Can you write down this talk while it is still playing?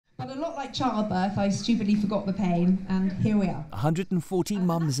But a lot like childbirth, I stupidly forgot the pain, and here we are. 140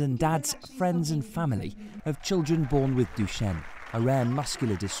 mums and dads, friends and family of children born with Duchenne, a rare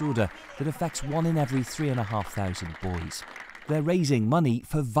muscular disorder that affects 1 in every 3,500 boys. They're raising money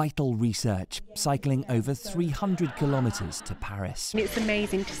for vital research, cycling over 300 kilometres to Paris. It's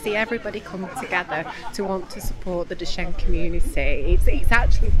amazing to see everybody come together to want to support the Duchenne community. It's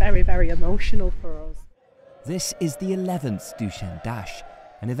actually very, very emotional for us. This is the 11th Duchenne Dash,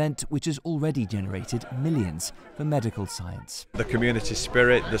 an event which has already generated millions for medical science. The community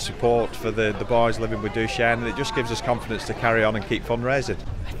spirit, the support for the boys living with Duchenne, it just gives us confidence to carry on and keep fundraising.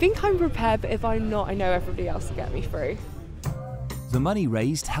 I think I'm prepared, but if I'm not, I know everybody else will get me through. The money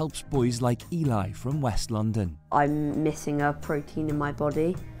raised helps boys like Eli from West London. I'm missing a protein in my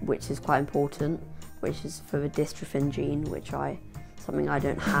body, which is quite important, which is for the dystrophin gene, something I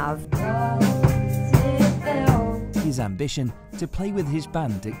don't have. His ambition to play with his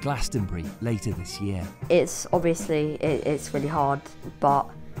band at Glastonbury later this year. It's obviously, it's really hard, but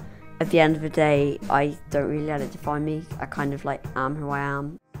at the end of the day, I don't really let it define me. I kind of am who I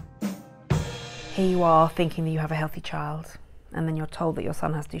am. Here you are thinking that you have a healthy child, and then you're told that your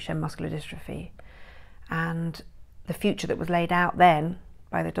son has Duchenne muscular dystrophy. And the future that was laid out then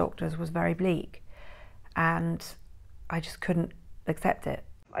by the doctors was very bleak. And I just couldn't accept it.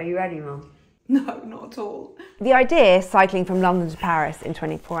 Are you ready, Mum? No, not at all. The idea, cycling from London to Paris in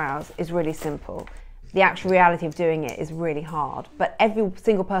 24 hours, is really simple. The actual reality of doing it is really hard, but every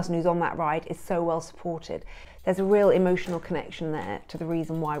single person who's on that ride is so well supported. There's a real emotional connection there to the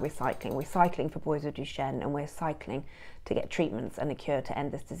reason why we're cycling. We're cycling for boys with Duchenne, and we're cycling to get treatments and a cure to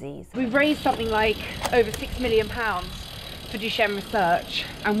end this disease. We've raised something like over £6 million for Duchenne research,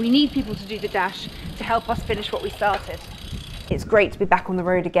 and we need people to do the dash to help us finish what we started. It's great to be back on the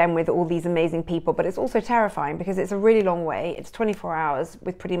road again with all these amazing people, but it's also terrifying because it's a really long way. It's 24 hours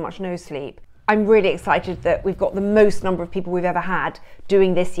with pretty much no sleep. I'm really excited that we've got the most number of people we've ever had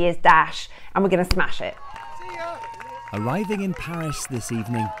doing this year's dash, and we're going to smash it. Arriving in Paris this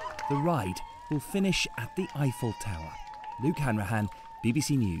evening, the ride will finish at the Eiffel Tower. Luke Hanrahan,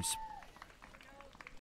 BBC News.